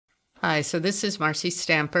Hi, so this is Marcy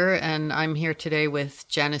Stamper, and I'm here today with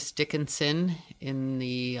Janice Dickinson in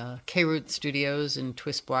the K-Root Studios in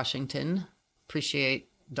Twisp, Washington. Appreciate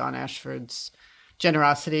Don Ashford's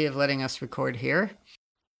generosity of letting us record here.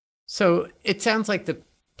 So it sounds like the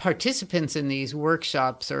participants in these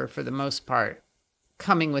workshops are, for the most part,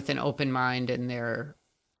 coming with an open mind, and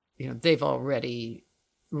they've already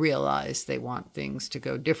realized they want things to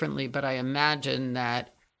go differently. But I imagine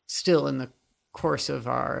that still in the course of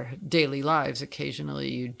our daily lives, occasionally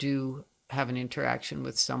you do have an interaction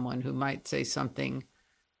with someone who might say something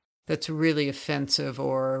that's really offensive,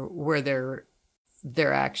 or where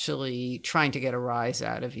they're actually trying to get a rise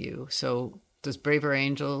out of you. So does Braver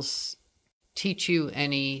Angels teach you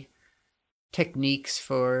any techniques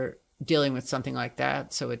for dealing with something like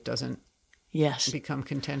that so it doesn't Yes. become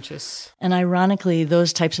contentious? And ironically,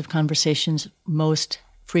 those types of conversations most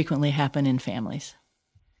frequently happen in families.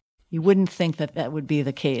 You wouldn't think that that would be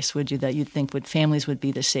the case, would you? That you'd think families would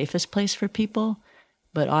be the safest place for people,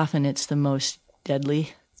 but often it's the most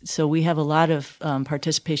deadly. So we have a lot of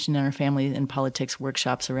participation in our family and politics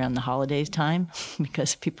workshops around the holidays time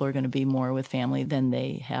because people are going to be more with family than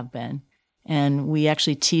they have been. And we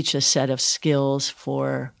actually teach a set of skills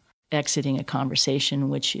for exiting a conversation,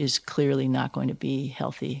 which is clearly not going to be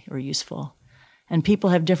healthy or useful. And people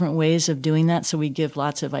have different ways of doing that, so we give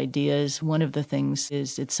lots of ideas. One of the things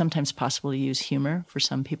is it's sometimes possible to use humor for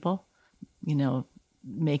some people,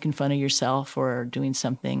 making fun of yourself or doing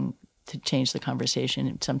something to change the conversation.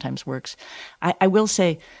 It sometimes works. I will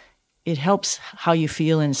say it helps how you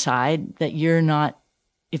feel inside, that you're not,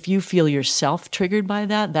 if you feel yourself triggered by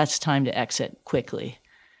that, that's time to exit quickly.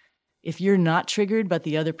 If you're not triggered, but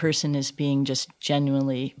the other person is being just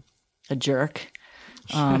genuinely a jerk,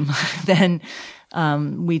 then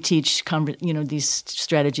we teach these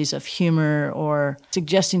strategies of humor, or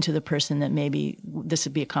suggesting to the person that maybe this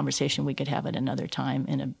would be a conversation we could have at another time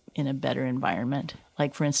in a better environment.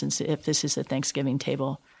 Like, for instance, if this is a Thanksgiving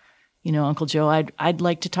table, Uncle Joe, I'd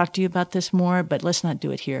like to talk to you about this more, but let's not do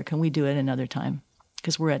it here. Can we do it another time?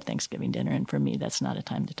 Because we're at Thanksgiving dinner, and for me, that's not a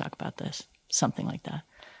time to talk about this. Something like that.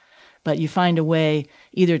 But you find a way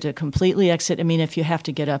either to completely exit. I mean, if you have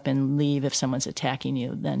to get up and leave if someone's attacking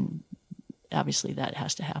you, then obviously that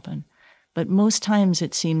has to happen. But most times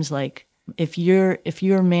it seems like if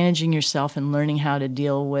you're managing yourself and learning how to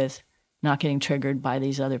deal with not getting triggered by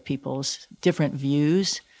these other people's different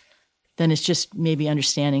views, then it's just maybe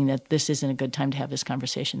understanding that this isn't a good time to have this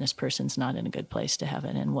conversation. This person's not in a good place to have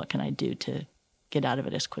it. And what can I do to get out of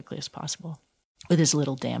it as quickly as possible with as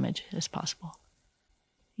little damage as possible?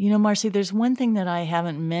 Marcy, there's one thing that I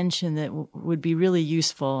haven't mentioned that would be really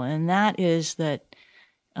useful, and that is that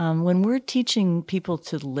when we're teaching people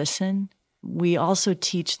to listen, we also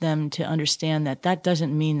teach them to understand that that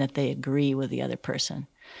doesn't mean that they agree with the other person.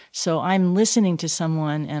 So I'm listening to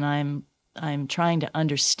someone and I'm trying to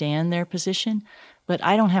understand their position, but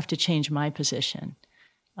I don't have to change my position,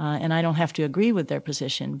 and I don't have to agree with their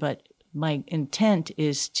position. But my intent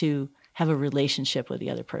is to have a relationship with the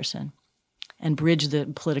other person and bridge the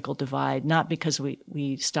political divide, not because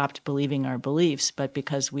we stopped believing our beliefs, but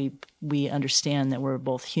because we understand that we're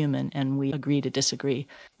both human and we agree to disagree,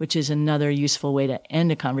 which is another useful way to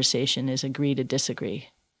end a conversation, is agree to disagree.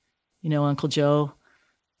 Uncle Joe,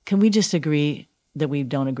 can we just agree that we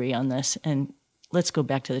don't agree on this? And let's go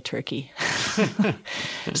back to the turkey.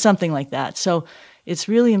 Something like that. So it's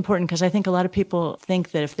really important, because I think a lot of people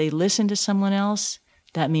think that if they listen to someone else,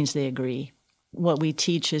 that means they agree. What we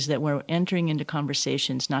teach is that we're entering into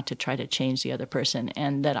conversations not to try to change the other person,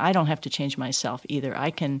 and that I don't have to change myself either. I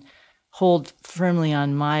can hold firmly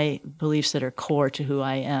on my beliefs that are core to who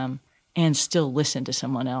I am and still listen to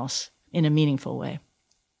someone else in a meaningful way.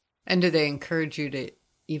 And do they encourage you to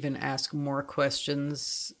even ask more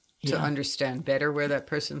questions to understand better where that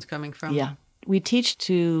person's coming from? Yeah. We teach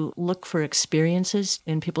to look for experiences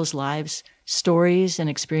in people's lives, stories and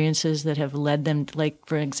experiences that have led them. Like,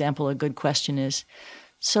 for example, a good question is,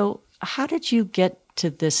 so how did you get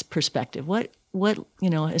to this perspective? What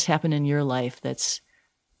has happened in your life that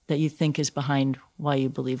you think is behind why you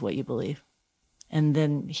believe what you believe? And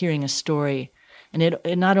then hearing a story, and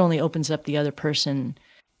it not only opens up the other person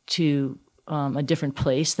to a different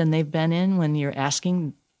place than they've been in when you're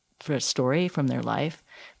asking for a story from their life,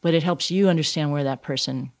 but it helps you understand where that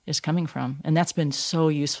person is coming from. And that's been so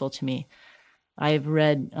useful to me. I've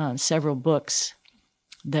read several books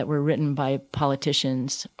that were written by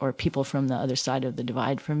politicians or people from the other side of the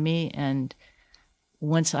divide from me. And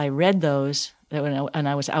once I read those, and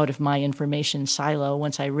I was out of my information silo,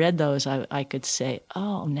 once I read those, I could say,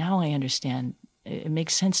 oh, now I understand. It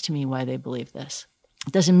makes sense to me why they believe this.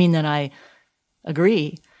 It doesn't mean that I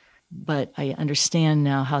agree, but I understand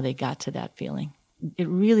now how they got to that feeling. It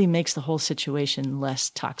really makes the whole situation less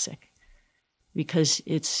toxic because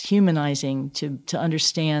it's humanizing to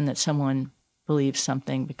understand that someone believes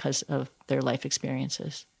something because of their life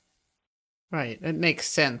experiences. Right. It makes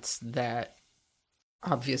sense that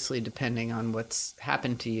obviously depending on what's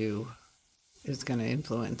happened to you is going to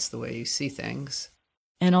influence the way you see things.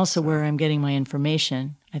 And also where I'm getting my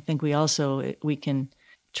information. I think we can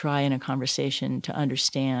try in a conversation to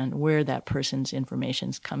understand where that person's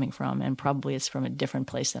information's coming from, and probably it's from a different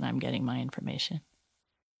place than I'm getting my information.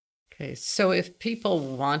 Okay, so if people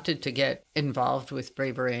wanted to get involved with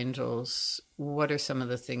Braver Angels, what are some of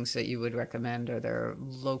the things that you would recommend? Are there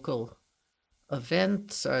local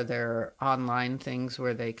events? Are there online things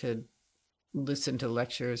where they could listen to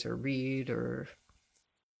lectures or read or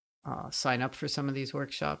sign up for some of these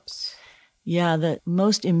workshops? Yeah, the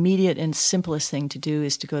most immediate and simplest thing to do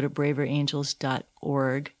is to go to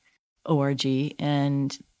braverangels.org,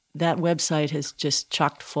 and that website is just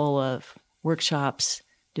chocked full of workshops,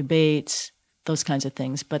 debates, those kinds of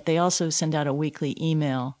things. But they also send out a weekly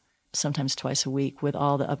email, sometimes twice a week, with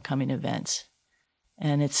all the upcoming events.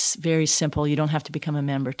 And it's very simple. You don't have to become a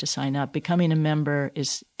member to sign up. Becoming a member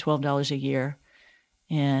is $12 a year,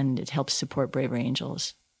 and it helps support Braver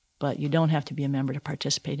Angels. But you don't have to be a member to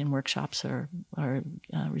participate in workshops or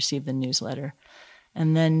receive the newsletter.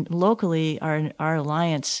 And then locally, our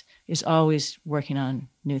alliance is always working on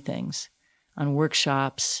new things, on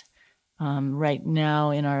workshops. Right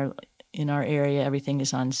now in our area, everything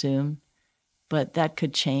is on Zoom, but that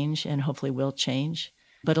could change and hopefully will change.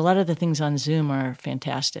 But a lot of the things on Zoom are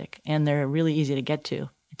fantastic, and they're really easy to get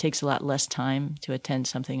to. It takes a lot less time to attend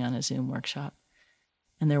something on a Zoom workshop,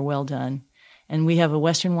 and they're well done. And we have a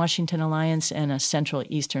Western Washington Alliance and a Central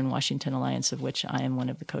Eastern Washington Alliance, of which I am one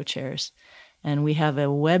of the co-chairs. And we have a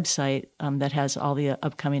website that has all the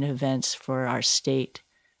upcoming events for our state,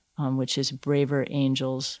 which is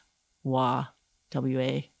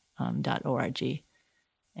braverangelswa.org.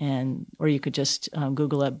 Or you could just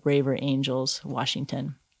Google up Braver Angels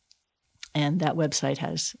Washington. And that website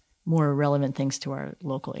has more relevant things to our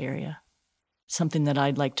local area. Something that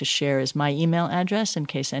I'd like to share is my email address in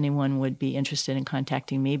case anyone would be interested in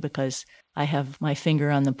contacting me, because I have my finger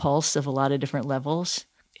on the pulse of a lot of different levels.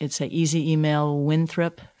 It's an easy email,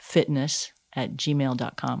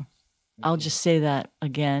 winthropfitness@gmail.com. I'll just say that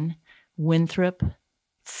again,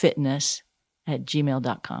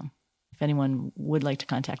 winthropfitness@gmail.com. If anyone would like to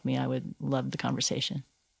contact me, I would love the conversation.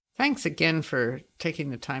 Thanks again for taking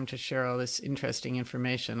the time to share all this interesting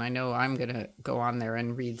information. I know I'm going to go on there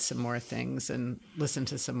and read some more things and listen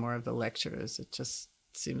to some more of the lectures. It just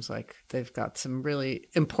seems like they've got some really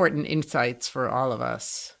important insights for all of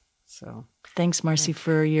us. So thanks, Marcy,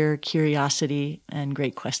 for your curiosity and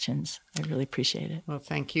great questions. I really appreciate it. Well,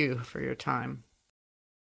 thank you for your time.